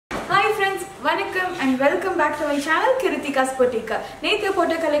Welcome and welcome back to my channel Kirtika's Boutique. நேத்து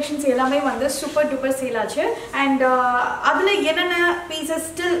போட்ட collections எல்லாமே வந்து super duper sale ஆச்சு and அதுல என்னென்ன pieces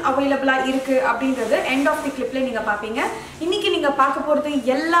still available இருக்கு அப்படிங்கறது end of the clipல நீங்க பாப்பீங்க. இன்னைக்கு நீங்க பார்க்க போறது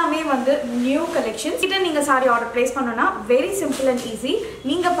எல்லாமே வந்து new collections. இத நீங்க saree order place பண்ணனும்னா very simple and easy.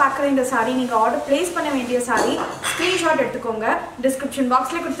 நீங்க பார்க்குற இந்த saree நீங்க order place பண்ண வேண்டிய saree screenshot எடுத்துக்கோங்க. Description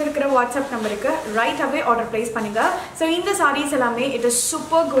boxல கொடுத்திருக்கிற WhatsApp நம்பருக்கு right away order place பண்ணுங்க. So இந்த sarees எல்லாமே it is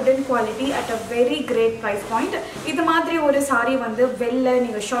super good in quality at a very great price point. இது மாதிரி ஒரு saree வந்து வெல்ல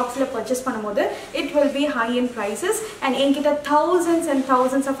நீங்க shops-ல purchase பண்ணும்போது it will be high in prices and என்கிட்ட thousands and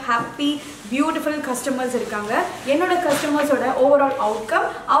thousands of happy beautiful customers இருக்காங்க. என்னோட customers-ஓட overall outcome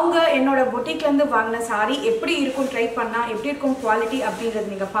அவங்க என்னோட boutique-ல இருந்து வாங்குன saree எப்படி இருக்கும் ட்ரை பண்ணா எப்படி இருக்கும் quality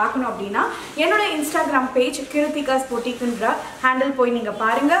அப்படிங்கறது நீங்க பார்க்கணும் அப்படினா என்னோட Instagram page Kirtika's Boutique-ன்ற handle போய் நீங்க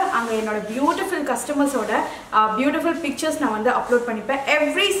பாருங்க. அங்க என்னோட beautiful customers-ஓட beautiful pictures நான் வந்து upload பண்ணிப்பேன்.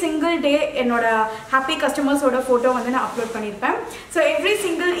 Every single day என்னோட happy customers-ஓட photo வந்து நான் upload பண்ணிருப்பேன். So every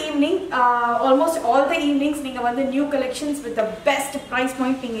single evening almost all the evenings நீங்க வந்து new collections with the best price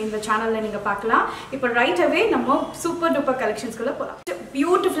point நீங்க இந்த channel-ல நீங்க பார்க்கலாம். இப்போ right away நம்ம super duper collections குள்ள போலாம்.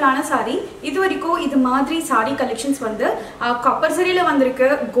 பியூட்டிஃபுல்லான saree. இதுவரைக்கும் இது மாதிரி saree collections வந்து copper saree-ல வந்திருக்கு,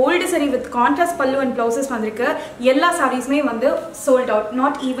 gold saree with contrast pallu and blouses வந்திருக்கு. எல்லா sareesமே வந்து sold out,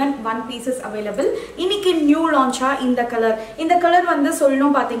 not even one pieces available. இன்னைக்கு new launch-ஆ இந்த கலர் வந்து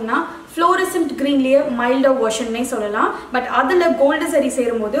சொல்லணும் பாத்தீங்கன்னா fluorescent greenலயே milder version னே சொல்லலாம். பட் அதுல gold saree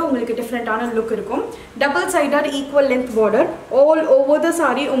சேரும்போது உங்களுக்கு டிஃபரண்டான லுக் இருக்கும். double sided equal length border all over the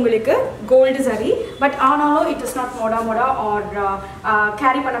saree உங்களுக்கு gold saree. பட் ஆனாலும் it is not moda or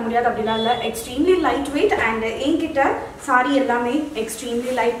carry பண்ண முடியாது அப்படினா இல்ல. extremely lightweight and என்கிட்ட saree எல்லாமே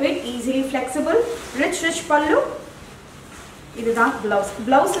extremely lightweight, easily flexible, rich pallu. இதுதான்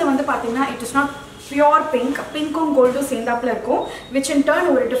blouse-ல வந்து பாத்தீங்கன்னா it is not pure pink and gold சேர்ந்தாப்ல இருக்கும், which in turn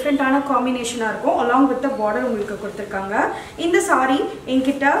ஒரு டிஃபரண்டான காம்பினேஷனா இருக்கும். along with the border உங்களுக்கு கொடுத்திருக்காங்க. இந்த saree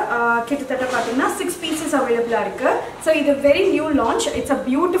என்கிட்ட கிட்டத்தட்ட பாத்தீங்கன்னா 6 pieces available இருக்கு. so இது very new launch. it's a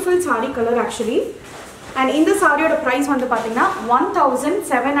beautiful saree color actually. and இந்த சாரியோட price வந்து பாத்தீங்கன்னா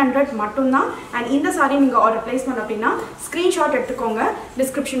 1700 மட்டும்தான். and இந்த saree நீங்க ஆர்டர் பிளேஸ் பண்ண அப்படினா ஸ்கிரீன்ஷாட் எடுத்துக்கோங்க.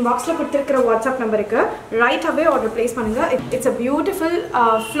 டிஸ்கிரிப்ஷன் பாக்ஸ்ல கொடுத்திருக்கிற வாட்ஸ்அப் நம்பருக்கு ரைட் அவே ஆர்டர் பிளேஸ் பண்ணுங்க. it's a beautiful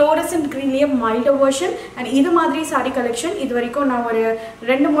fluorescent greenலயே milder version and இது மாதிரி saree collection இதுவரைக்கும் நான் ஒரு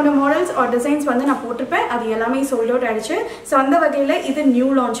 2-3 மாடல்ஸ் or டிசைன்ஸ் வந்து நான் போட்டுருப்பேன். அது எல்லாமே sold out ஆயிடுச்சு. சோ அந்த வகையில இது நியூ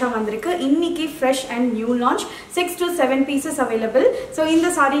லான்ச்சா வந்திருக்கு. இன்னைக்கு fresh and new launch 6 to 7 pieces available. so இந்த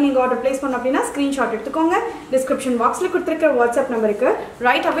saree நீங்க ஆர்டர் பிளேஸ் பண்ண அப்படினா ஸ்கிரீன்ஷாட் எடுத்துக்கோங்க. description boxல கொடுத்திருக்கிற WhatsApp நம்பருக்கு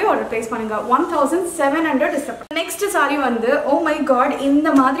right away order place பண்ணுங்க. 1700 is the next saree வந்து oh my god இந்த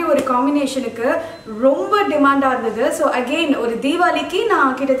மாதிரி ஒரு காம்பினேஷனுக்கு ரொம்ப டிமாண்டா இருந்தது. so again ஒரு தீபாவளிக்கு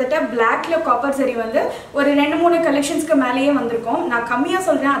நான் கிட்டத்தட்ட blackல copper saree வந்து ஒரு 2-3 கலெக்ஷன்ஸ்க்கு மேலயே வந்திருக்கும். நான் கம்மியா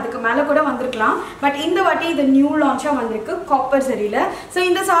சொல்றேன், அதுக்கு மேல கூட வந்திருக்கலாம். பட் இந்த வாட்டி இது நியூ லான்ச்சா வந்திருக்கு copper saree-ல. so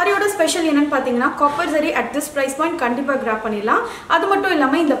இந்த சாரியோட ஸ்பெஷல் என்னன்னு பாத்தீங்கன்னா copper saree at this price point கண்டிப்பா கிராப் பண்ணிடலாம். அது மட்டும்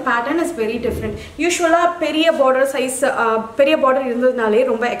இல்லாம இந்த pattern is very different. usually பெரிய border size பெரிய border இருந்ததுனாலே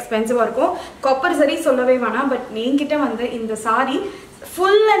ரொம்ப எக்ஸ்பென்சிவா இருக்கும். copper saree சொல்லவே வேணாம். பட் நீங்கிட்ட வந்து இந்த saree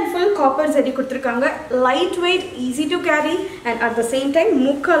full and full copper saree கொடுத்திருக்காங்க. lightweight, easy to carry and at the same time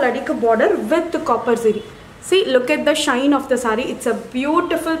முக்கால் அடிக்கு border with copper saree. see, look at the shine of the saree. it's a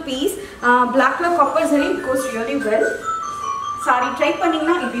beautiful piece. black la copper saree goes really well. saree try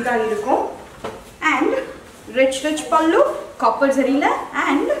பண்ணீங்கன்னா இப்படி தான் இருக்கும். and rich pallu copper saree-ல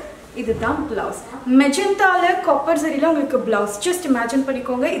and இதுதான் blouse. மெஜந்தால copper saree-ல உங்களுக்கு blouse just imagine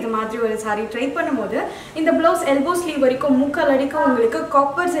பண்ணிக்கோங்க. இது மாதிரி ஒரு saree ட்ரை பண்ணும்போது இந்த blouse elbow sleeve வரைக்கும் முக்கால் அடிக்கு உங்களுக்கு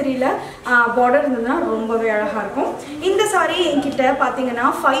copper saree-ல border இருந்ததுனா ரொம்பவே அழகா இருக்கும். இந்த saree என்கிட்ட பாத்தீங்கன்னா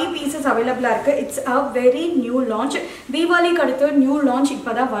 5 pieces available இருக்கு. it's a very new launch. தீபாவளிக்கு அடுத்து new launch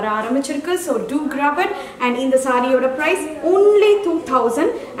இப்பதான் வர ஆரம்பிச்சிருக்கு. so do grab it. and இந்த saree-யோட price only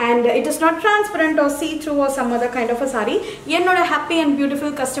 2000 and it is not transparent or see through or some other kind of a saree. என்னோட happy and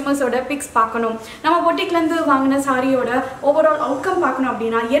beautiful customers ஓட pics பார்க்கணும், நம்ம boutique-ல இருந்து வாங்குன சாரியோட overall outcome பார்க்கணும்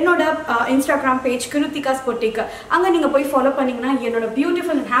அப்படினா என்னோட Instagram page Kirtika's Boutique அங்க நீங்க போய் ஃபாலோ பண்ணீங்கன்னா என்னோட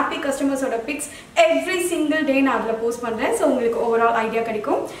beautiful and happy customers ஓட pics every single day நான் அதுல போஸ்ட் பண்றேன். சோ உங்களுக்கு overall ஐடியா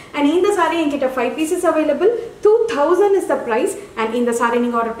கிடைக்கும். and இந்த saree என்கிட்ட 5 pieces available. 2000 is the price. and இந்த saree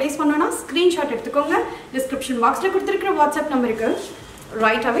நீங்க ஆர்டர் பிளேஸ் பண்ணனும்னா ஸ்கிரீன்ஷாட் எடுத்துக்கோங்க. டிஸ்கிரிப்ஷன் பாக்ஸ்ல கொடுத்திருக்கிற வாட்ஸ்அப் நம்பருக்கு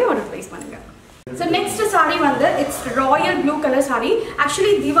ரைட் அவே ஆர்டர் பிளேஸ் பண்ணுங்க. So next saree வந்து it's royal blue color saree.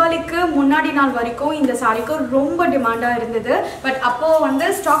 actually தீபாவளிக்கு முன்னாடி நாள் வரைக்கும் இந்த சாரிக்கு ரொம்ப டிமாண்டா இருந்தது. பட் அப்போ வந்து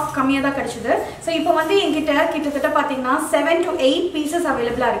ஸ்டாக் கம்மியா தான் கிடைச்சது. சோ இப்போ வந்து என்கிட்ட கிட்டத்தட்ட பாத்தீங்கன்னா 7 to 8 pieces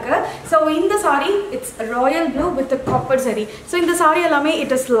available இருக்கு. சோ இந்த saree it's royal blue with the copper saree. So இந்த saree எல்லாமே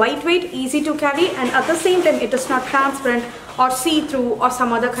it is lightweight, easy to carry and at the same time it is not transparent or see-through or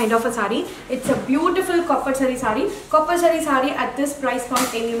some other kind of a saree. It's a beautiful copper saree saree. Copper saree saree at this price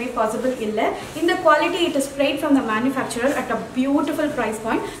point anyway possible illa. In the quality it is sprayed from the manufacturer at a beautiful price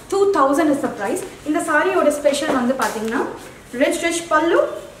point. 2000 is the price. In the saree oda special vandu pathina rich pallu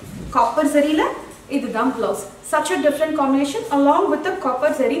copper saree la idu dam blouse. Such a different combination along with the copper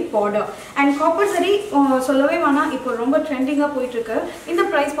zari border. And copper zari sollave vana ipo romba trending ah poitu irukku. In the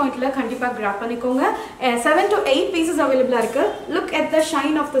price point la kandipa grab panikonga. 7 to 8 pieces available ah irukku. Look at the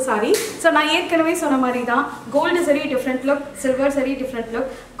shine of the saree. So na ஏற்கனவே சொன்ன மாதிரி தான் gold zari different look, silver zari different look,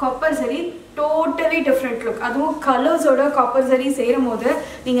 copper zari totally different look. அதுவும் colours ஓட copper zari சேரும்போது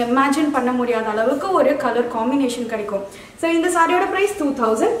நீங்க imagine பண்ண முடியாத அளவுக்கு ஒரு கலர் காம்பினேஷன் கிடைக்கும். சோ இந்த சாரியோட பிரைஸ்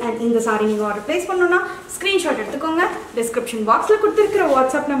 2000 and இந்த சாரி நீங்க ஆர்டர் பிளேஸ் பண்ணனும்னா ஸ்கிரீன்ஷாட் எடுத்துக்கோங்க. டிஸ்கிரிப்ஷன் பாக்ஸ்ல கொடுத்திருக்கிற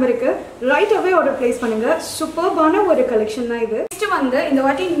வாட்ஸ்அப் நம்பருக்கு ரைட் அவே ஆர்டர் பிளேஸ் பண்ணுங்க. சூப்பர்பான ஒரு கலெக்ஷன் தான் இது. நெக்ஸ்ட் வந்து இந்த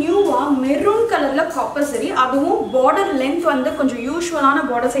வாட்டி நியூவா மெரூன் கலர்ல காப்பர் ஜரி, அதுவும் பார்டர் லெந்த் வந்து கொஞ்சம் யூசுவலான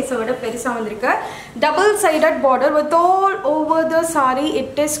பார்டர் சைஸை விட பெருசா வந்திருக்கு. Double sided border with all over the saree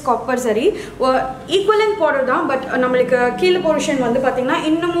it is copper zari. Equivalent border தான், பட் நம்மளுக்கு கீழ போர்ஷன் வந்து பாத்தீங்கன்னா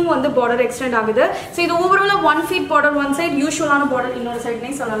இன்னமும் வந்து பார்டர் எக்ஸ்டெண்ட் ஆகுது. சோ இது ஓவராலா 1 feet border one side, யூசுவலான border இன்னொரு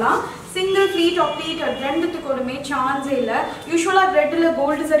சைடுனே சொல்லலாம். சிங்கிள் ப்ளீட் ஆஃப் ப்ளீட் ரெண்டுத்துக்குமே சான்ஸே இல்லை. யூஸ்வலாக ரெட்டில்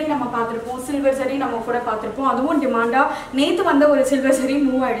கோல்டு சரி நம்ம பார்த்துருப்போம், சில்வர் சரி நம்ம கூட பார்த்துருப்போம். அதுவும் டிமாண்டாக நேற்று வந்த ஒரு சில்வர் சரி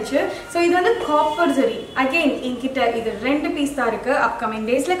மூவ் ஆயிடுச்சு. ஸோ இது வந்து காப்பர் சரி. அகெயின் என்கிட்ட இது 2 பீஸ் தான் இருக்குது. அப்கமிங்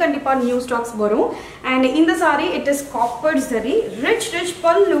டேஸில் கண்டிப்பாக நியூ ஸ்டாக்ஸ் வரும். அண்ட் இந்த சாரி இட் இஸ் காப்பர் சரி, ரிச்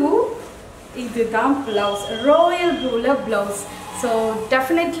பல்லு. இதுதான் பிளவுஸ், ராயல் ப்ளூவில் பிளவுஸ். ஸோ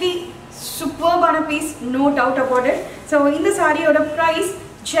டெஃபினெட்லி சூப்பர்பான piece, no doubt about it. So இந்த சாரியோட price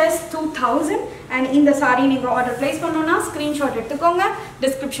just 2000 and in the saree நீங்க ஆர்டர் பிளேஸ் பண்ணனும்னா ஸ்கிரீன்ஷாட் எடுத்துக்கோங்க.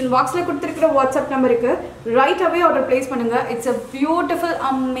 டிஸ்கிரிப்ஷன் பாக்ஸ்ல கொடுத்திருக்கிற வாட்ஸ்அப் நம்பருக்கு ரைட் அவே ஆர்டர் பிளேஸ் பண்ணுங்க. It's a beautiful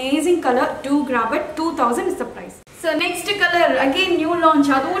amazing color. Do grab it. 2000 is the price. So next color again new launch,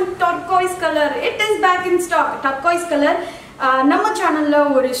 அதுவும் turquoise color. It is back in stock. Turquoise color நம்ம சேனல்ல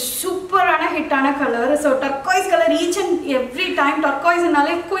ஒரு சூப்பரான ஹிட்டான colour. So turquoise colour each and every time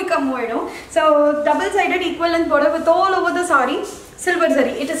டர்காய்ஸ்னாலே குயிக்காக move ஆகிடும். So double sided equivalent border with all over the sorry silver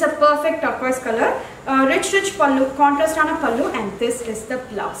சரி. It is a perfect turquoise colour. Rich பல்லு, கான்ட்ராஸ்டான பல்லு and this is the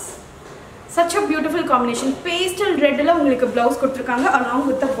blouse. Such a beautiful combination. Pastel red la உங்களுக்கு blouse கொடுத்திருக்காங்க along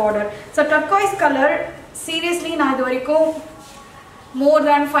with the border. So turquoise color seriously நான் இது வரைக்கும் more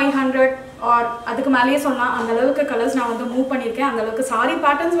than 500 or அதுக்கு மேலேயே சொல்லலாம் அந்த அளவுக்கு கலர்ஸ் நான் வந்து மூவ் பண்ணியிருக்கேன். அந்த அளவுக்கு சாரி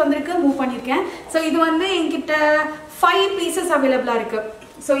பேட்டர்ன்ஸ் வந்திருக்கு, மூவ் பண்ணியிருக்கேன். ஸோ இது வந்து என்கிட்ட 5 பீசஸ் அவைலபிளாக இருக்குது.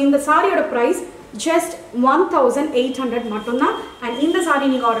 ஸோ இந்த சாரியோட ப்ரைஸ் just 1800 மட்டும்தான். அண்ட் இந்த சாரி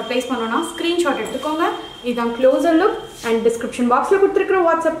நீங்கள் ஆர்டர் பிளேஸ் பண்ணோன்னா ஸ்க்ரீன்ஷாட் எடுத்துக்கோங்க. இதுதான் க்ளோசர் லுக். அண்ட் டிஸ்கிரிப்ஷன் பாக்ஸில் கொடுத்துருக்கிற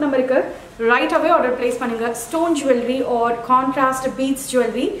வாட்ஸ்அப் நம்பருக்கு ரைட் அவே ஆர்டர் பிளேஸ் பண்ணுங்கள். Stone jewellery R contrast beads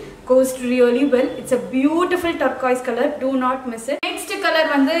jewellery goes really well. It's a beautiful turquoise color. Do not miss it. Next color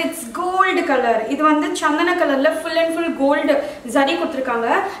வந்து it's gold color. இது வந்து சந்தன கலர்ல full and full gold zari கொடுத்திருக்காங்க.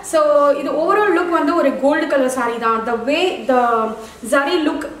 So இது overall look வந்து ஒரு gold color saree தான். The way the zari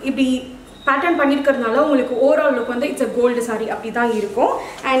look இப்படி பேட்டர்ன் பண்ணியிருக்கிறதுனால உங்களுக்கு ஓவரால் லுக் வந்து இட்ஸ் அ கோல்டு சாரி அப்படி தான் இருக்கும்.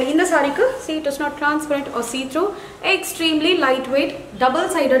 அண்ட் இந்த சாரிக்கு see it is not transparent or see through, extremely light weight, double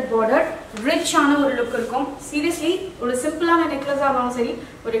sided border, ரிச்சான ஒரு லுக் இருக்கும். சீரியஸ்லி ஒரு சிம்பிளான நெக்லஸாக இருந்தாலும் சரி,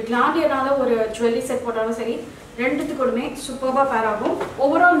 ஒரு கிளாண்டியரான ஒரு ஜுவல்லரி செட் போட்டாலும் சரி, ரெண்டுத்துக்கூடமே சூப்பராக பேர் ஆகும்.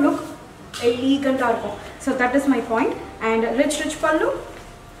 ஓவரால் லுக் எலீகண்டாக இருக்கும். So that is my point. And rich பல்லு.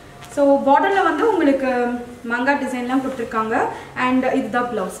 ஸோ பார்டரில் வந்து உங்களுக்கு மங்கா டிசைன்லாம் கொடுத்துருக்காங்க. அண்ட் இதுதான்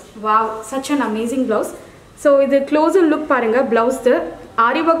blouse. Wow, such an amazing blouse. So இது க்ளோஸர் லுக் பாருங்கள். ப்ளவுஸு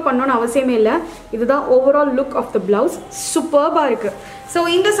ஆரி ஒர்க் பண்ணணும்னு அவசியமே இல்லை. இதுதான் overall look of the blouse. சூப்பர்பாக இருக்குது. ஸோ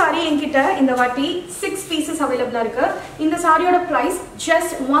இந்த சாரி என்கிட்ட இந்த வாட்டி 6 பீசஸ் அவைலபிளாக இருக்குது. இந்த சாரியோட ப்ரைஸ்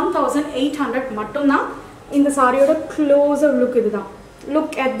ஜஸ்ட் 1800 மட்டும்தான். இந்த சாரியோட க்ளோஸர் லுக் இதுதான்.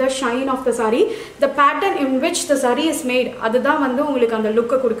 Look at the shine of the saree. The pattern in which the saree is made, அதுதான் வந்து உங்களுக்கு அந்த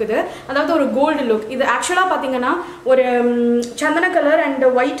லுக்கை கொடுக்குது. அதாவது ஒரு கோல்டு லுக். இது ஆக்சுவலாக பார்த்தீங்கன்னா ஒரு சந்தன கலர் அண்ட்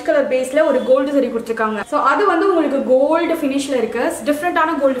ஒயிட் கலர் பேஸில் ஒரு கோல்டு சரி கொடுத்துருக்காங்க. ஸோ அது வந்து உங்களுக்கு கோல்டு ஃபினிஷில் இருக்குது.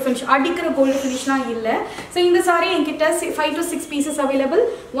 டிஃப்ரெண்ட்டான கோல்டு ஃபினிஷ், அடிக்கிற கோல்டு ஃபினிஷ்லாம் இல்லை. ஸோ இந்த சாரி என்கிட்ட 5 to 6 pieces available.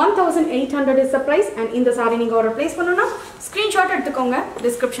 1800 is the price. And இந்த சாரி நீங்கள் ஆர்டர் பிளேஸ் பண்ணணும்னா ஸ்க்ரீன்ஷாட் எடுத்துக்கோங்க.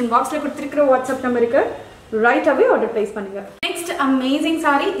 டிஸ்கிரிப்ஷன் பாக்ஸில் கொடுத்துருக்கிற வாட்ஸ்அப் நம்பருக்கு ரைட் அவே ஆர்டர் பிளேஸ் பண்ணுங்க. Next amazing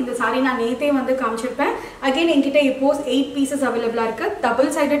sorry. இந்த சாரி நான் நேத்தே வந்து காமிச்சிருப்பேன். அகைன் என்கிட்ட இப்போ 8 பீசஸ் அவைலபிளா இருக்கு. Double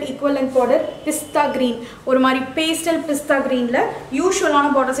sided equal length border, பிஸ்தா கிரீன், ஒரு மாதிரி பேஸ்டல் பிஸ்தா கிரீன்ல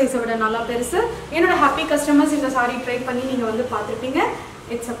யூஷுவலான பார்டர் சைஸை விட நல்லா பெருசு. என்னோட ஹாப்பி கஸ்டமர்ஸ் இந்த சாரி ட்ரை பண்ணி நீங்க வந்து பார்த்துருப்பீங்க.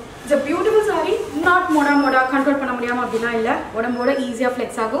 It's a beautiful saree. Not Moda control பண்ண முடியாமல் அப்படிலாம் இல்லை. உடம்போட ஈஸியாக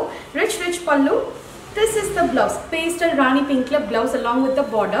ஃப்ளெக்ஸ் ஆகும். ரிச் பல்லு This is the blouse, pastel Rani pink blouse along with the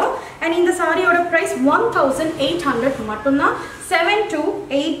border, and in the saree order price 1800 mattumna. 7 to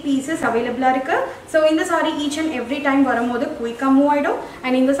 8 pieces available irukku. So in the saree each and every time varumbodhu quick move aidum,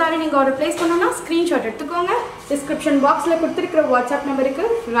 and in the saree neenga order place pannona screenshot edukonga, description box la kuduthirukra WhatsApp number ku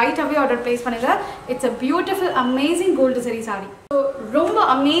right away order place pannunga. It's a beautiful amazing gold zari saree. So romba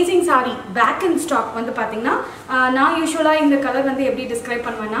amazing saree back in stock vandu pathina na usually in the color vandu eppadi describe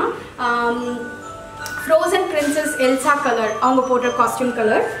panuvana Frozen Princess Elsa color avanga potra costume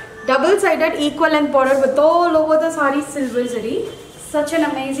color, double sided equal length border with all over the saree silver zari. Such an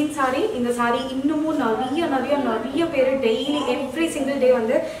amazing saree. In the saree innumu nariya peru daily every single day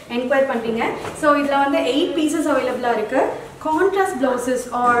vandu enquire pandringa. So idla vandu 8 pieces available irukku. Contrast blouses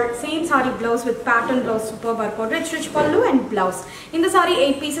or same saree blouse with pattern blouse superb irukku. Rich pallu and blouse. In the saree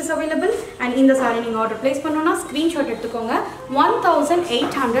 8 pieces available, and in the saree neenga order place pannona screenshot edukonga.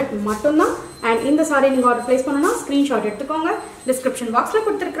 1800 mattumna, and in the saree neenga order place pannona screenshot edukonga. Description box la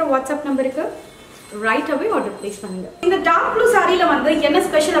kuduthirukra WhatsApp number ku right away order place பண்ணுங்க. இந்த dark blue saree ல வந்து என்ன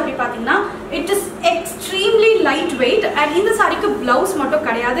special அப்படி பாத்தீங்கன்னா it is extremely lightweight, and இந்த சாரிக்கு blouse மட்டும்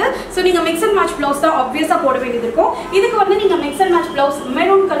கிடையாது. சோ நீங்க mix and match blouse தான் obviously போட வேண்டியது இருக்கும். இதுக்கு வந்து நீங்க mix and match blouse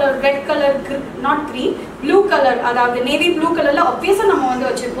maroon color, red color, not green, blue color, அதாவது navy blue colorல obviously நம்ம வந்து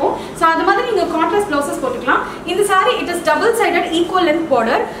வச்சிருப்போம். சோ அது மாதிரி நீங்க contrast blouses போட்டுக்கலாம். இந்த saree it is double sided equal length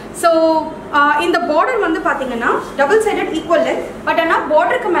border. So இந்த border வந்து பாத்தீங்கன்னா double sided equal length, but ஆனா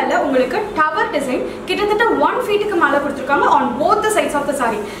borderக்கு மேல உங்களுக்கு tower design கிட்டத்தட்ட 1 feet க்கு மேல கொடுத்திருக்காங்க on both the sides of the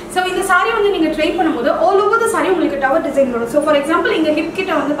saree. So இந்த saree வந்து நீங்க ட்ரை பண்ணும்போது all over the saree உங்களுக்கு tower design வரும். So for example இங்க hip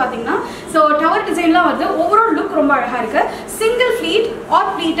கிட்ட வந்து பாத்தீங்கன்னா so tower designல வந்து overall look ரொம்ப அழகா இருக்கு. Single pleat or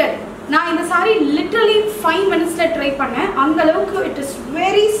pleated. நான் இந்த saree literally 5 minutes ல ட்ரை பண்ணேன். அந்த அளவுக்கு it is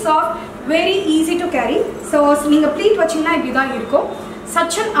very soft, very easy to carry. So நீங்க pleat வச்சீங்கன்னா இப்படி தான் இருக்கும்.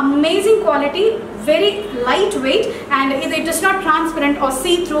 Such an amazing quality, very lightweight, and it is not transparent or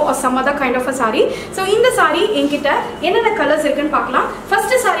see-through or some other kind of a saree. So in the saree enkita enna colors irukku paakalam.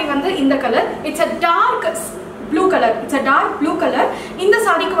 First saree vandu in the color, it's a dark blue color. It's a dark blue color. In the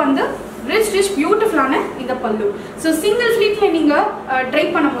saree ku vandu rich beautiful ana இந்த pallu. So single fleet la neenga try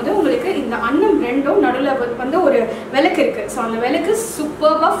பண்ணும்போது உங்களுக்கு இந்த அன்னம் ரெண்டும் நடுவுல வந்து ஒரு விளக்கு இருக்கு. So அந்த விளக்கு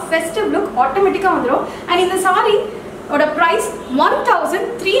superb festive look automatically வந்துரும். And இந்த saree oda price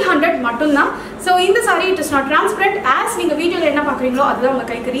 1300 mattumna. So in the saree it is not transparent, as neenga video la enna paakringalo adha unga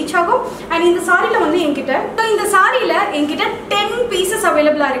kaikku reach agum. And in the saree la vandu enkitta so in the saree la enkitta 10 pieces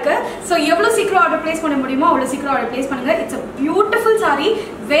available irukku. So evlo seekro order place panna mudiyumo avlo seekro order place pannunga. It's a beautiful saree,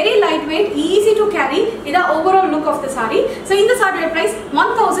 very lightweight, easy to carry. Ida overall look of the saree. So in the saree price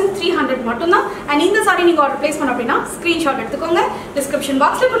 1300 mattumna, and in the saree neenga order place panna appadina screenshot edukonga. Description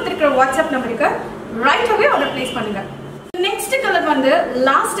box la kuduthirukra WhatsApp number ku right away order place pannunga. Next color வந்து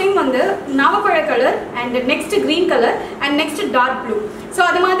last time வந்து நவப்பழ color, and next green color, and next dark blue. So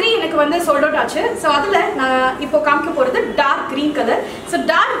அது மாதிரி எனக்கு வந்து sold out ஆச்சு. So அதுல நான் இப்போ காமிக்க போறது dark green color. So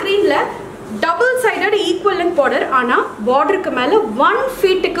dark greenல double sided equal length border, ஆனா borderக்கு மேல 1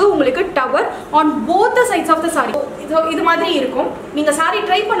 feet க்கு உங்களுக்கு tower on both the sides of the saree. இது மாதிரி இருக்கும். நீங்க saree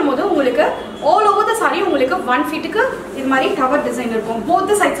ட்ரை பண்ணும்போது உங்களுக்கு all over the saree உங்களுக்கு 1 feet க்கு இது மாதிரி tower design இருக்கும் both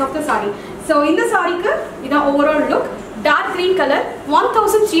the sides of the saree. So இந்த சாரிக்கு இதான் overall look. Dark green color,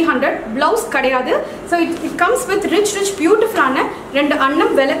 1300, blouse kadiyadu. So it comes with rich beautiful ana rendu annam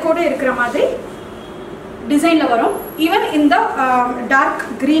velakode irukra madri design la varum. Even in the dark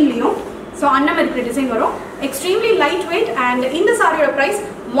green liyum so annam irukra design varum. Extremely lightweight, and in the saree price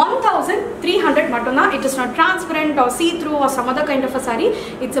 1300 mattumna. It is not transparent or see through or some other kind of a saree.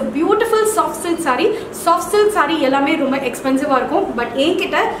 It's a beautiful soft silk saree. Soft silk saree ellame romba expensive ah irukum, but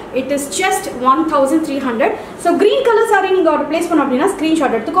enkita it is just 1300. So green color saree neenga order place panna appadina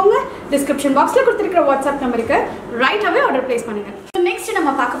screenshot edukonga. Description box la kuduthirukra WhatsApp number ku right away order place pannunga. So next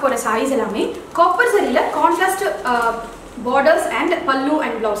nama paaka pora sarees ellame copper saree la contrast borders and pallu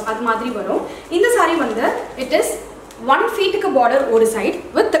and blouse adu madri varum. In the saree vandu it is 1 feet border one side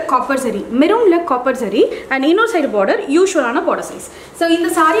with the copper zari, maroon like copper zari, and inner side border usual border size. So in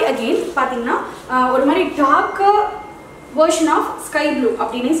the saree again pathina ஒரு மாதிரி dark version of sky blue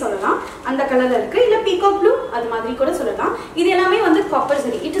அப்படினே சொல்லலாம். அந்த கலர்ல இருக்கு. இல்ல peacock blue அது மாதிரி கூட சொல்லலாம். இது எல்லாமே வந்து copper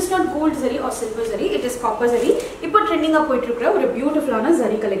zari. It is not gold zari or silver zari. It is copper zari. இப்போ ட்ரெண்டிங்கா போயிட்டு இருக்கிற ஒரு பியூட்டிஃபுல்லான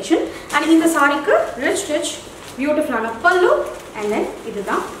zari collection. And இந்த சாரிக்கு rich பியூட்டிஃபுல்லான pallu, and then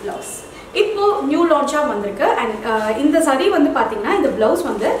இதுதான் blouse. இப்போ நியூ லான்ச்சா வந்திருக்கு. அண்ட் இந்த saree வந்து பாத்தீங்கன்னா இந்த blouse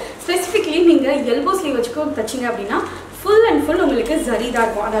வந்து ஸ்பெசிஃபிக்கலி நீங்க எல்போ ஸ்லீவ் வச்சுக்கோ தச்சிங்க அப்படின்னா full and full உங்களுக்கு zari தான்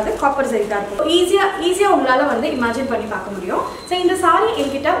இருக்கும். அதாவது காப்பர் zari தான் இருக்கும். ஈஸியா உங்களால வந்து இமேஜின் பண்ணி பார்க்க முடியும். சோ இந்த saree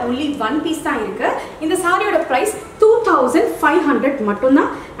என்கிட்ட only one piece தான் இருக்கு. இந்த சாரியோட பிரைஸ் 2 2500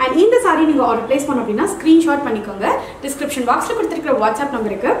 மட்டும்தான். அண்ட் இந்த சாரி நீங்கள் ஆர்டர் பிளேஸ் பண்ண அப்படின்னா ஸ்க்ரீன்ஷாட் பண்ணிக்கோங்க. டிஸ்கிரிப்ஷன் பாக்ஸில் கொடுத்துருக்கிற வாட்ஸ்அப்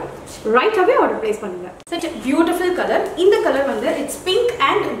நம்பருக்கு ரைட் அவே ஆர்டர் பிளேஸ் பண்ணுங்க. Such beautiful colour. இந்த கலர் வந்து it's pink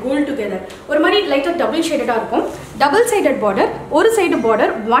and gold together. ஒரு மாதிரி லைட்டாக டபுள் ஷேடடாக இருக்கும். டபுள் சைடட் பார்டர், ஒரு சைடு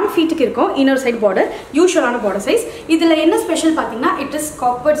பார்டர் 1 ஃபீட்டுக்கு இருக்கும், இன்னொரு சைடு பார்டர் யூஷுவலான பார்டர் சைஸ். இதில் என்ன ஸ்பெஷல் பார்த்தீங்கன்னா it is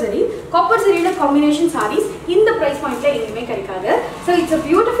copper zari. Copper ஜரியோட combination saris இந்த ப்ரைஸ் பாயிண்ட்ல எங்கேயுமே கிடைக்காது. So it's a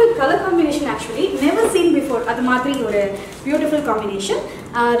beautiful colour combination. Actually never seen before அது மாதிரி ஒரு பியூட்டிஃபுல் காம்பினேஷன்.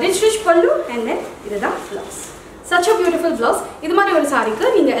 ரிச் பல்லு அண்ட் தென் இதுதான் blouse. such a beautiful blouse. இது மாதிரி ஒரு சாரிக்கு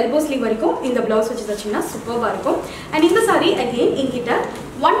நீங்க எல்போ ஸ்லீவ் வரைக்கும் இந்த blouse வச்சு தச்சீங்கன்னா சூப்பர்பா இருக்கும். and இந்த சாரி again என்கிட்ட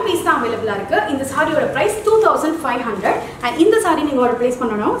one piece தான் அவேலபிளா இருக்கு. இந்த சாரியோட பிரைஸ் 2500 and இந்த சாரி நீங்க ஆர்டர் பிளேஸ்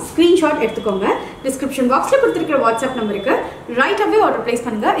பண்ணனும் ஸ்கிரீன்ஷாட் எடுத்துக்கோங்க. டிஸ்கிரிப்ஷன் பாக்ஸ்ல கொடுத்திருக்கிற வாட்ஸ்அப் நம்பருக்கு ரைட் அவே ஆர்டர் பிளேஸ்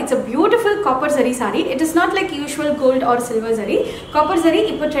பண்ணுங்க. It's a beautiful copper zari saree. It is not like usual gold or silver zari. Copper zari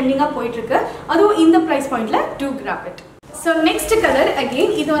இப்போ ட்ரெண்டிங்கா போயிட்டு இருக்கு. அதுவும் இந்த பிரைஸ் பாயிண்ட்ல do grab it. So next color again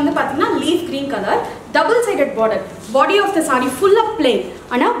இது வந்து பாத்தீங்கன்னா leaf green color, double sided border. Body of the saree full of plain.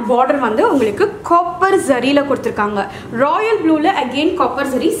 ஆனா border வந்து உங்களுக்கு copper zariல கொடுத்திருக்காங்க. Royal blueல again copper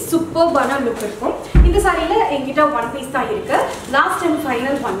zari superபான look இருக்கும். இந்த சாரியில என்கிட்ட one piece தான் இருக்கு. Last and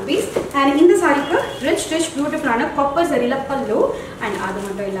final one piece. And இந்த சாரிக்கு rich beautiful copper zariல பல்லு and அது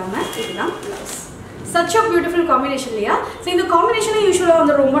மட்டும் இல்லாம இதுதான் blouse. Such a beautiful combination இல்லையா? ஸோ இந்த காம்பினேஷனே யூஸ்வலாக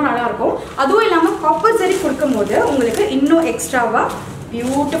வந்து ரொம்ப நல்லா இருக்கும். அதுவும் இல்லாமல் காப்பர் ஜரி கொடுக்கும் போது உங்களுக்கு இன்னும் எக்ஸ்ட்ராவாக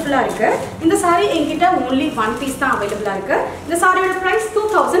பியூட்டிஃபுல்லாக இருக்கு. இந்த சாரி என்கிட்ட only one piece தான் அவைலபிளாக இருக்கு. இந்த சாரியோட ப்ரைஸ்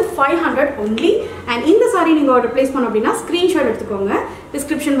 2500 only. அண்ட் இந்த சாரி நீங்கள் ஆர்டர் பிளேஸ் பண்ணோம் அப்படின்னா ஸ்க்ரீன்ஷாட் எடுத்துக்கோங்க.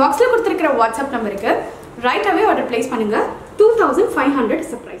 டிஸ்கிரிப்ஷன் பாக்ஸில் கொடுத்துருக்கிற வாட்ஸ்அப் நம்பருக்கு ரைட் அவே ஆர்டர் பிளேஸ் பண்ணுங்க. 2500 is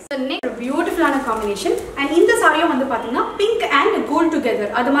the price. The next beautiful combination and இந்த சாரியும் வந்து பாத்தீங்கன்னா pink and gold together.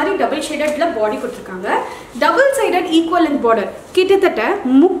 அது மாதிரி double shadedல body கொடுத்திருக்காங்க. Double sided equal length border. கிட்டத்தட்ட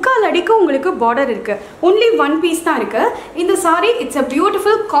முக்கால் அடிக்கு உங்களுக்கு border இருக்கு. Only one piece தான் இருக்கு. இந்த sorry it's a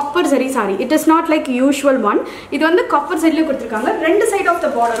beautiful copper zari saree. It is not like usual one. இது வந்து copper zariல கொடுத்திருக்காங்க. ரெண்டு side of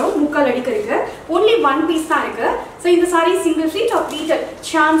the borderம் முக்கால் அடிக்கு இருக்கு. Only one piece தான் இருக்கு. So இந்த sorry single feet or pleated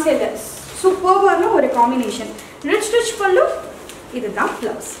chance இல்ல. சூப்பர்பான ஒரு காம்பினேஷன். ரிச் பல்லு இதுதான்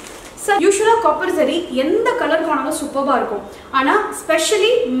பிளவுஸ். ஸோ யூஸ்வலாக காப்பர் ஜரி எந்த கலர் போனாலும் சூப்பராக இருக்கும். ஆனால்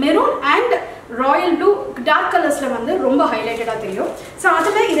specially maroon and Royal blue dark கலர்ஸில் வந்து ரொம்ப ஹைலைட்டடாக தெரியும். ஸோ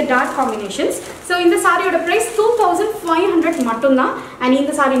அதில் இது டார்க் காம்பினேஷன்ஸ். ஸோ இந்த சாரியோட ப்ரைஸ் 2500 மட்டும்தான். அண்ட்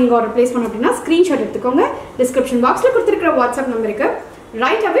இந்த சாரி நீங்கள் ஆர்டர் பிளேஸ் பண்ண அப்படின்னா ஸ்க்ரீன்ஷாட் எடுத்துக்கோங்க. டிஸ்கிரிப்ஷன் பாக்ஸில் கொடுத்துருக்கிற வாட்ஸ்அப் நம்பருக்கு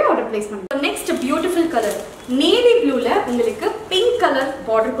ரைட் அவே ஆர்டர் பிளேஸ் பண்ணுங்க. நெக்ஸ்ட் பியூட்டிஃபுல் கலர் நேவி ப்ளூல உங்களுக்கு பிங்க் கலர்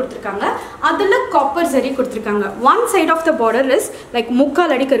பார்டர் கொடுத்துருக்காங்க. அதில் காப்பர் ஜரி கொடுத்துருக்காங்க. One side of the border is like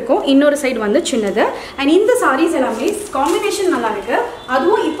முக்கால் அடிக்கு இருக்கும், இன்னொரு சைடு வந்து சின்னது. அண்ட் இந்த சாரீஸ் எல்லாமே காம்பினேஷன் நல்லா இருக்கு.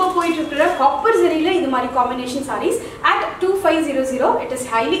 அதுவும் இப்போ போயிட்டு இருக்கிற காப்பர் ஜரியில இது மாதிரி combination saris at 2500 it is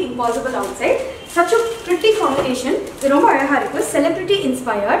highly impossible outside. Such a pretty combination. இது ரொம்ப அழகா இருக்கு. Celebrity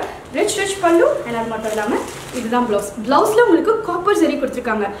inspired. ரிச் பல்லு and அது மட்டும் இல்லாம இதுதான் ப்ளவுஸ். ப்ளவுஸ்ல உங்களுக்கு காப்பர் ஜரி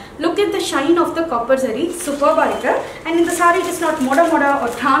கொடுத்துருக்காங்க. Look at the shine of the copper zari. Superba இருக்கு. And இந்த saree is not moda or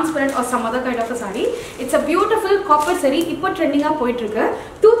transparent or some other kind of a saree. It's a beautiful copper zari. இப்போ ட்ரெண்டிங்கா போயிட்டு இருக்கு.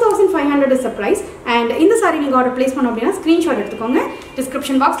 2500 is the price. And இந்த saree நீங்க order place பண்ணனும் அப்படினா screenshot எடுத்துக்கோங்க.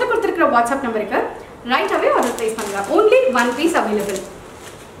 டிஸ்கிரிப்ஷன் பாக்ஸ்ல கொடுத்திருக்கிற வாட்ஸ்அப் நம்பருக்கு ரைட் அவே ஆர்டர் பிளேஸ் பண்ணுங்க. Only one piece available.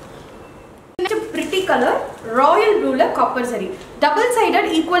 Pretty color royal blue la copper zari, double sided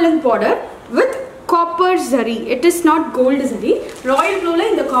equal length border with copper zari. It is not gold zari. Royal blue la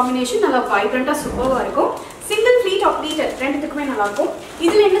இந்த combination நல்லா வைப்ரண்டா சூப்பரா இருக்கும். Single pleat of pleated ரெண்டுத்துக்குமே நல்லா இருக்கும்.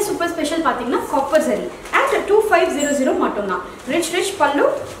 இதுல என்ன super special பாத்தீங்கன்னா காப்பர் zari at 2500 மட்டும் தான். ரிச் பல்லு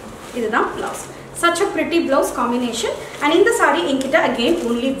இதுதான் blouse. Such a pretty blouse combination. And in the saree என்கிட்ட again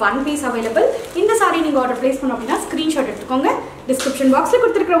only one piece available. இந்த saree நீங்க ஆர்டர் பிளேஸ் பண்ணனும் அப்படினா ஸ்கிரீன்ஷாட் எடுத்துக்கோங்க. டிஸ்கிரிப்ஷன் பாக்ஸ்ல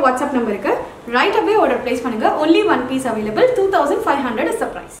கொடுத்திருக்கிற வாட்ஸ்அப் நம்பருக்கு ரைட் அவே ஆர்டர் பிளேஸ் பண்ணுங்க. Only one piece available. 2500 is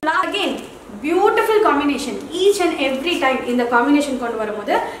the price. Again beautiful combination. Each and every time இந்த combination கொண்டு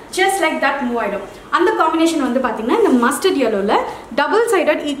வரும்போது just like that move ஆயிடும். அந்த காம்பினேஷன் வந்து பாத்தீங்கன்னா இந்த mustard yellowல double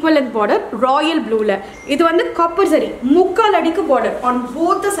sided equal length border royal blueல இது வந்து copper zari முக்கால் அடிக்கு border on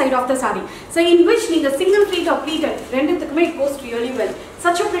both the side of the saree. So in which நீங்க single pleat or pleated ரெண்டுத்துக்குமே it goes really well.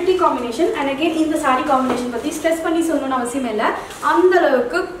 Such a pretty combination. And again இந்த saree combination பத்தி stress பண்ணி சொல்லணும்னு அவசியம் இல்ல. அந்த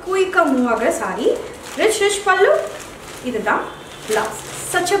அளவுக்கு குயிக்கா மூவ் ஆகுற saree. ரிச் பல்லு இதுதான் blouse.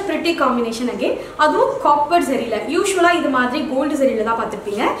 Such a pretty combination again. அதுவும் காப்பர் ஜரியில யூசுவலா இது மாதிரி கோல்டு ஜரியில தான்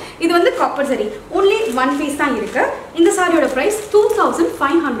பார்த்திருப்பீங்க. இது வந்து copper zari. only one piece தான் இருக்கு. இந்த சாரியோட பிரைஸ்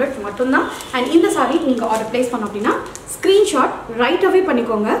 2500 மட்டும் தான். and இந்த சாரி நீங்க ஆர்டர் பிளேஸ் பண்ணனும் அப்படினா ஸ்கிரீன்ஷாட் ரைட் அவே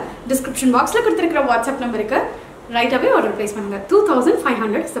பண்ணிக்கோங்க. டிஸ்கிரிப்ஷன் பாக்ஸ்ல கொடுத்திருக்கிற வாட்ஸ்அப் நம்பருக்கு right away order place பண்ணுங்க.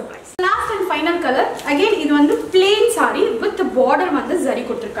 2500 is the price. Last and final color, again இது வந்து plain saree with the border வந்து zari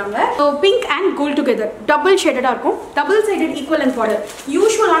கொடுத்திருக்காங்க. So pink and gold together, double shaded இருக்கும், double sided equivalent border.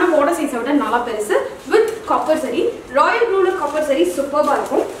 Usual-ஆன border size விட நல்லா பெருசு with copper zari, royal blue copper zari superb-ஆ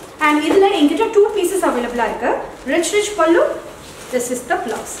இருக்கும். And இதுல என்கிட்ட 2 pieces available இருக்கு. Rich pallu, this is the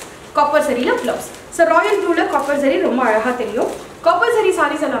blouse. Copper zari la blouse. So royal blue la copper zari ரொம்ப அழகா தெரியும். Copper zari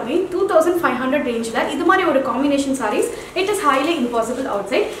sarees எல்லாமே 2500 range-ல இது மாதிரி ஒரு combination sarees, it is highly impossible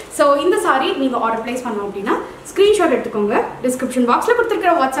outside. So இந்த saree நீங்க order place பண்ணனும் அப்படினா screenshot எடுத்துக்கோங்க, description box-ல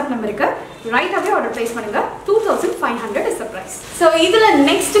கொடுத்திருக்கிற WhatsApp நம்பருக்கு right away order place பண்ணுங்க. 2500 is the price. So இதுல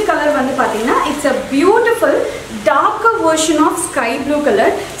next color வந்து பாத்தீங்கன்னா it's a beautiful darker version of sky blue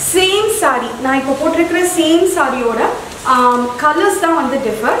color, same saree. நான் இப்போ போட்டிருக்கிற same saree-ஓட colors தான் வந்து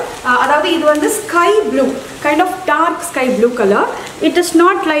differ. அதாவது இது வந்து sky blue, kind of dark sky blue color. It is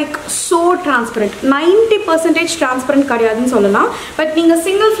not like so transparent, 90% transparent கிடையாதுன்னு சொல்லலாம். பட் நீங்க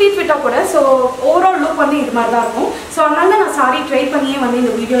single fleet விட்டா கூட so overall look வந்து இது மாதிரி தான் இருக்கும். So அதனால நான் saree ட்ரை பண்ணியே வந்து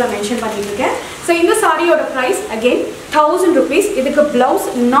இந்த வீடியோல மென்ஷன் பண்ணிருக்கேன். So இந்த சாரியோட price again 1000 rupees. இதுக்கு blouse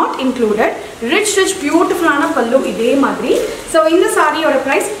not included, rich beautiful-ஆன பல்லு இதே மாதிரி. So இந்த சாரியோட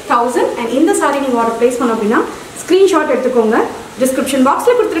price 1000 and இந்த சாரி நீங்க order place பண்ணனும் அப்படினா screenshot எடுத்துக்கோங்க, description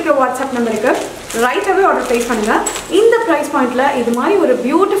box-ல கொடுத்திருக்கிற WhatsApp நம்பருக்கு right away order place பண்ணுங்க. இந்த price point-ல இது மாதிரி ஒரு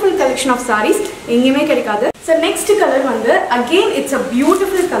beautiful collection of sarees எங்கேயுமே கிடைக்காது. So next color வந்து again it's a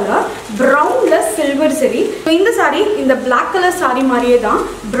beautiful color, brown-ல silver zari. So இந்த saree இந்த black color saree மாதிரியே தான்,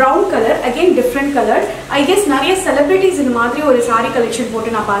 brown color, again different color. I guess நிறைய celebrities இந்த மாதிரி ஒரு saree collection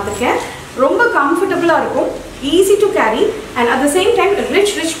போட்டு நான் பார்த்திருக்கேன். ரொம்ப comfortable-ஆ இருக்கும், easy to carry and at the same time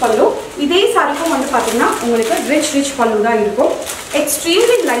rich pallu. இதே சாரிக்கும் வந்து பாத்தீங்கன்னா உங்களுக்கு rich pallu தான் இருக்கும்.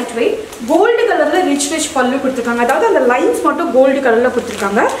 Extremely lightweight, gold colorல rich pallu கொடுத்திருக்காங்க. அதாவது அந்த lines மட்டும் gold colorல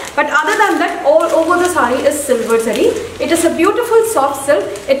கொடுத்திருக்காங்க. But other than that all over the saree is silver zari. It is a beautiful soft silk.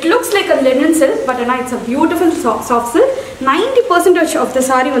 It looks like a linen silk but it's a beautiful soft silk. 90% of the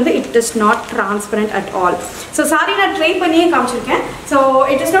saree வந்து it is not transparent at all. So saree நான் try பண்ணியே காமிச்சிருக்கேன். So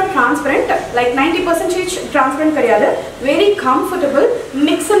it is not transparent, like 90% transparent கிடையாது. Very comfortable,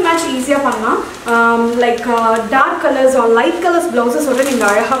 mix and match ஈஸியா பண்ணலாம். Like dark colors or light colors blouses ஓட நீங்க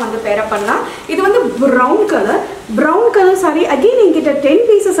அழகா வந்து pair up பண்ணலாம். இது வந்து brown color saree again என்கிட்ட 10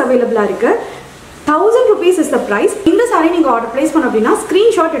 pieces available இருக்கு. 1000 rupees is the price. இந்த saree நீங்க order place பண்ணனும் அப்படினா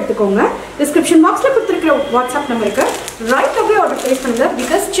screenshot எடுத்துக்கோங்க, description box-ல கொடுத்திருக்கிற WhatsApp நம்பருக்கு right away order place பண்ணுங்க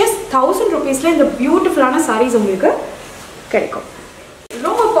because just 1000 rupees-ல இந்த beautiful-ஆன sarees உங்களுக்கு கிடைக்கும்.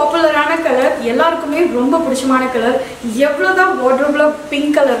 ரொம்ப பாப்புலரான கலர், எல்லாருக்குமே ரொம்ப பிடிச்சமான கலர். எவ்வளவுதான் வார்ட்ரோப்ல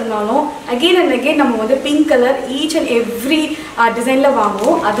பிங்க் கலர் இருந்தாலும் again and again நம்ம வந்து pink colour each and every டிசைன்ல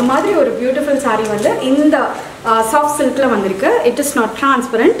வாங்குவோம். அது மாதிரி ஒரு beautiful saree வந்து இந்த soft silk-ல வந்திருக்கு. It is not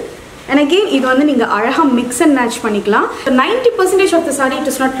transparent. And again இது வந்து நீங்க அழகா mix and match பண்ணிக்கலாம். 90% of the saree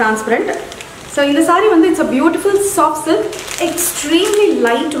it is not transparent. So இந்த saree வந்து it's a beautiful soft silk, extremely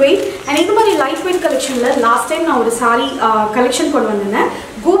lightweight. And இந்த மாதிரி lightweight collectionல last time நான் ஒரு saree collection கொண்டு வந்தேன்,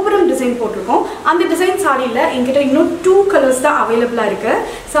 கோபுரம் டிசைன் போட்டிருக்கோம். அந்த டிசைன் சாரியில என்கிட்ட இன்னும் 2 கலர்ஸ் தான் அவைலபிளா இருக்கு.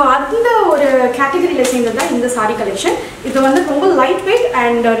 ஸோ அந்த ஒரு கேட்டகரியில சேர்ந்தது தான் இந்த saree collection. இது வந்து ரொம்ப lightweight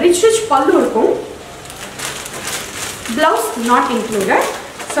and rich பல்லு இருக்கும். Blouse not included.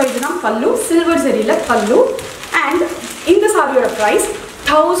 So இதுதான் பல்லு, silver zari-ல பல்லு. And இந்த சாரியோட price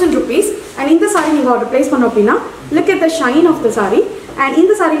 1000 rupees. And இந்த saree நீங்க order place பண்ணனும் அப்படினா look at the shine of the saree. And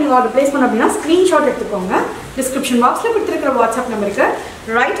இந்த saree நீங்க order place பண்ணனும் அப்படினா screenshot எடுத்துக்கோங்க, description box-ல கொடுத்திருக்கிற WhatsApp நம்பருக்கு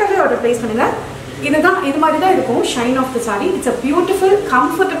right away order place பண்ணுங்க. இது மாதிரி தான் இருக்கும் shine of the saree. It's a beautiful,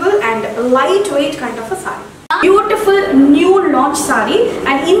 comfortable and lightweight kind of a saree. Beautiful new launch saree.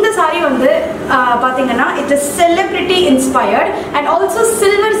 And இந்த saree வந்து பாத்தீங்கன்னா it is celebrity inspired and also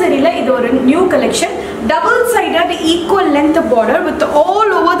silver zari-ல இது ஒரு new collection. Double sided equal length border with all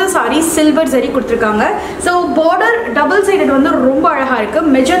over the saree silver zari கொடுத்திருக்காங்க. So border double sided வந்து ரொம்ப அழகா இருக்கு.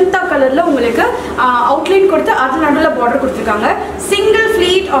 Magenta கலர்ல உங்களுக்கு outline கொடுத்து அது நடுவுல border கொடுத்திருக்காங்க. Single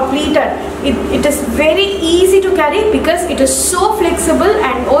fleet or pleated. It is very easy to carry because it is so flexible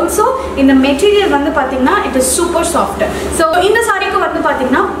and also in the material வந்து பாத்தீங்கன்னா it is super soft. So இந்த சாரிக்கு வந்து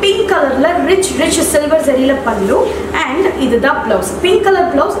பாத்தீங்கன்னா pink colorல rich silver zari-ல பல்லு and இதுதான் blouse. Pink color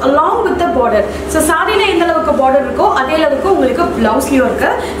blouse along with the border. So சாரியில எந்த அளவுக்கு border இருக்கோ அதே அளவுக்கு உங்களுக்கு blouse-லயும் இருக்கு.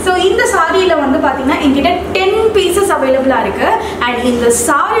 So இந்த சாரியில வந்து பாத்தீங்கன்னா என்கிட்ட 10 pieces available இருக்கு and இந்த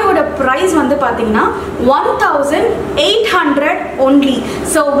சாரியோட price வந்து பாத்தீங்கன்னா 1800 only.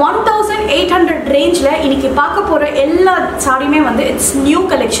 So 1800 range-ல இன்னைக்கு பார்க்க போற எல்லா சாரியுமே வந்து it's new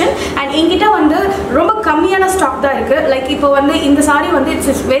collection and என்கிட்ட வந்து ரொம்ப கம்மியான ஸ்டாக் தான் இருக்கு. லைக் இப்போ வந்து இந்த saree வந்து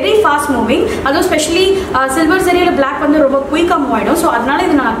it's very ஃபாஸ்ட் மூவிங். அதுவும் ஸ்பெஷலி சில்வர் சரியில் பிளாக் வந்து ரொம்ப குயிக்காக மூவ் ஆகிடும். ஸோ அதனால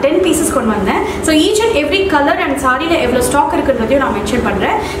இது நான் 10 பீசஸ் கொண்டு வந்தேன். So each and every colour and சாரியில் எவ்வளோ ஸ்டாக் இருக்குன்றதையும் நான் மென்ஷன்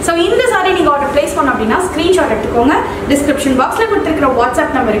பண்ணுறேன். ஸோ இந்த சாரி நீங்கள் ஆர்டர் பிளேஸ் பண்ணோம் அப்படின்னா ஸ்க்ரீன்ஷாட் எடுத்துக்கோங்க. டிஸ்கிரிப்ஷன் பாக்ஸில் கொடுத்துருக்கிற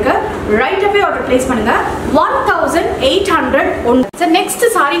வாட்ஸ்அப் நம்பருக்கு ரைட் அவே ஆர்டர் பிளேஸ் பண்ணுங்க. 1800 ஒன்று. ஸோ நெக்ஸ்ட்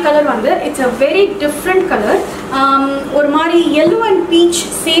சாரி கலர் வந்து it's a very different colour. ஒரு மாதிரி yellow அண்ட் பீச்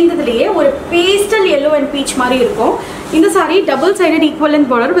சேர்ந்ததுலேயே ஒரு பேஸ்டல் yellow அண்ட் பீச் மாதிரி இருக்கும். இந்த sorry double sided equivalent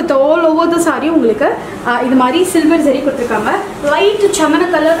border with all over the sorry உங்களுக்கு இது மாதிரி சில்வர் சரி கொடுத்துருக்காங்க. லைட் சந்தன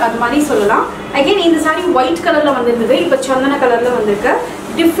கலர் அது மாதிரி சொல்லலாம். அகெயின் இந்த சாரி ஒயிட் கலரில் வந்துருந்தது, இப்போ சந்தன கலரில் வந்திருக்கு.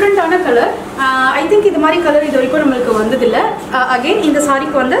 டிஃப்ரெண்ட்டான கலர். ஐ திங்க் இது மாதிரி கலர் இது வரைக்கும் நம்மளுக்கு வந்ததில்லை. அகெயின் இந்த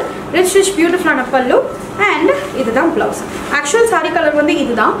சாரிக்கு வந்து ரிச் பியூட்டிஃபுல்லான பல்லு அண்ட் இதுதான் ப்ளவுஸ். ஆக்சுவல் சாரி கலர் வந்து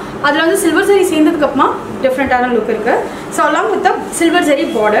இதுதான். அதில் வந்து சில்வர் சரி சேர்ந்ததுக்கப்புறமா டிஃப்ரெண்ட்டான லுக் இருக்குது. So along with the silver சரி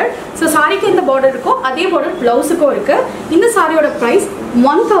பார்டர். ஸோ சாரிக்கு எந்த பார்டர் இருக்கோ அதே பார்டர் ப்ளவுஸுக்கும் இருக்குது. இந்த சாரியோட ப்ரைஸ்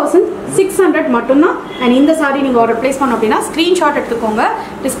 1600 மட்டும்தான். அண்ட் இந்த சாரி நீங்கள் ஆர்டர் பிளேஸ் பண்ணோம் அப்படின்னா ஸ்க்ரீன்ஷாட் எடுத்துக்கோங்க.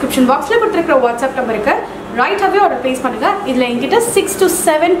 டிஸ்கிரிப்ஷன் பாக்ஸில் கொடுத்துருக்கிற வாட்ஸ்அப் நம்பருக்கு ரைட் அவே ஆர்டர் பிளேஸ் பண்ணுங்கள். இதில் எங்கிட்ட 6 to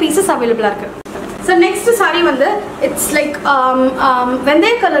 7 பீசஸ் அவைலபிளாக இருக்குது. ஸோ நெக்ஸ்ட் சாரி வந்து இட்ஸ் லைக்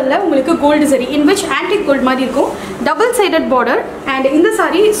வெந்தய கலரில் உங்களுக்கு கோல்டு சரி இன் விச் ஆன்டிக் கோல்டு மாதிரி இருக்கும். டபுள் சைடட் பார்டர் அண்ட் இந்த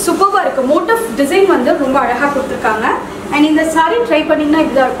சாரி சூப்பராக இருக்குது. மோட்டிவ் டிசைன் வந்து ரொம்ப அழகாக கொடுத்துருக்காங்க. அண்ட் இந்த சாரி ட்ரை பண்ணிங்கன்னா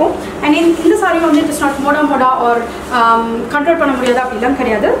இப்படிதான் இருக்கும். அண்ட் இந்த சாரி வந்து it's not Moda R control பண்ண முடியாது அப்படிலாம்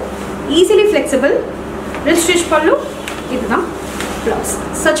கிடையாது. Easily flexible. ரிச் பல்லு. இதுதான் blouse.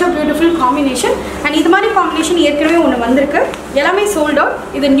 Such a beautiful combination. And இது மாதிரி காம்பினேஷன் ஏற்கனவே ஒன்று வந்திருக்கு. எல்லாமே சோல்ட் அவுட்.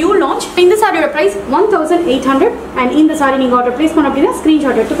 இது நியூ லான்ச். இந்த சாரியோட ப்ரைஸ் 1800. அண்ட் இந்த சாரி நீங்கள் ஆர்டர் பிளேஸ் பண்ண அப்படின்னா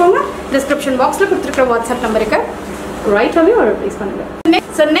ஸ்க்ரீன்ஷாட் எடுத்துக்கோங்க. டிஸ்கிரிப்ஷன் பாக்ஸில் கொடுத்துருக்கிற வாட்ஸ்அப் நம்பருக்கு ரைட் அவே ஆர்டர் பிளேஸ் பண்ணுங்க.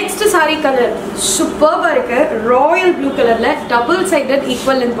 ஸோ நெக்ஸ்ட் சாரி கலர் சூப்பராக இருக்கு. ராயல் ப்ளூ கலரில் double sided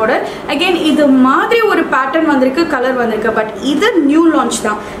equal length border. Again இது மாதிரி ஒரு பேட்டர்ன் வந்திருக்கு, கலர் வந்திருக்கு. பட் இது நியூ லான்ச்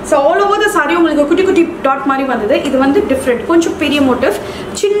தான். So all over the sorry உங்களுக்கு குட்டி குட்டி டாட் மாதிரி வந்தது. இது வந்து டிஃப்ரெண்ட், கொஞ்சம் பெரிய மோட்டிவ்.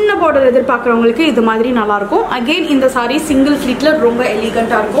 சின்ன பார்டர் எதிர்பார்க்குறவங்களுக்கு இது மாதிரி நல்லாயிருக்கும். அகெயின் இந்த சாரி சிங்கிள் ஃப்ளீட்டில் ரொம்ப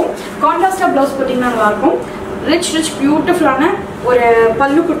எலிகண்ட்டாக இருக்கும். கான்ட்ராஸ்டாக ப்ளவுஸ் போட்டிங்கன்னா நல்லாயிருக்கும். ரிச் பியூட்டிஃபுல்லான ஒரு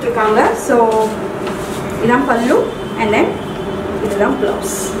பல்லு கொடுத்துருக்காங்க. ஸோ இதான் பல்லு அண்ட் தென் இதுதான்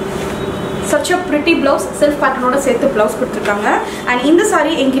blouse. Such a pretty blouse. Self பேட்டர்னோட சேர்த்து ப்ளவுஸ் கொடுத்துருக்காங்க. அண்ட் இந்த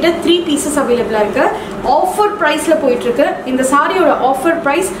சாரி என்கிட்ட 3 பீசஸ் அவைலபிளாக இருக்குது. ஆஃபர் ப்ரைஸில் போயிட்டுருக்கு. இந்த சாரியோட ஆஃபர்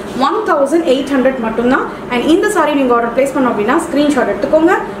ப்ரைஸ் 1800 மட்டும்தான். அண்ட் இந்த சாரி நீங்கள் ஆர்டர் பிளேஸ் பண்ணோம் அப்படின்னா ஸ்க்ரீன்ஷாட்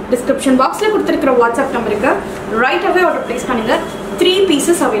எடுத்துக்கோங்க. டிஸ்கிரிப்ஷன் பாக்ஸில் கொடுத்துருக்கிற வாட்ஸ்அப் நம்பருக்கு ரைட் அவே ஆர்டர் பிளேஸ் பண்ணுங்கள். 3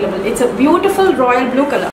 pieces available. It's a beautiful Royal blue colour.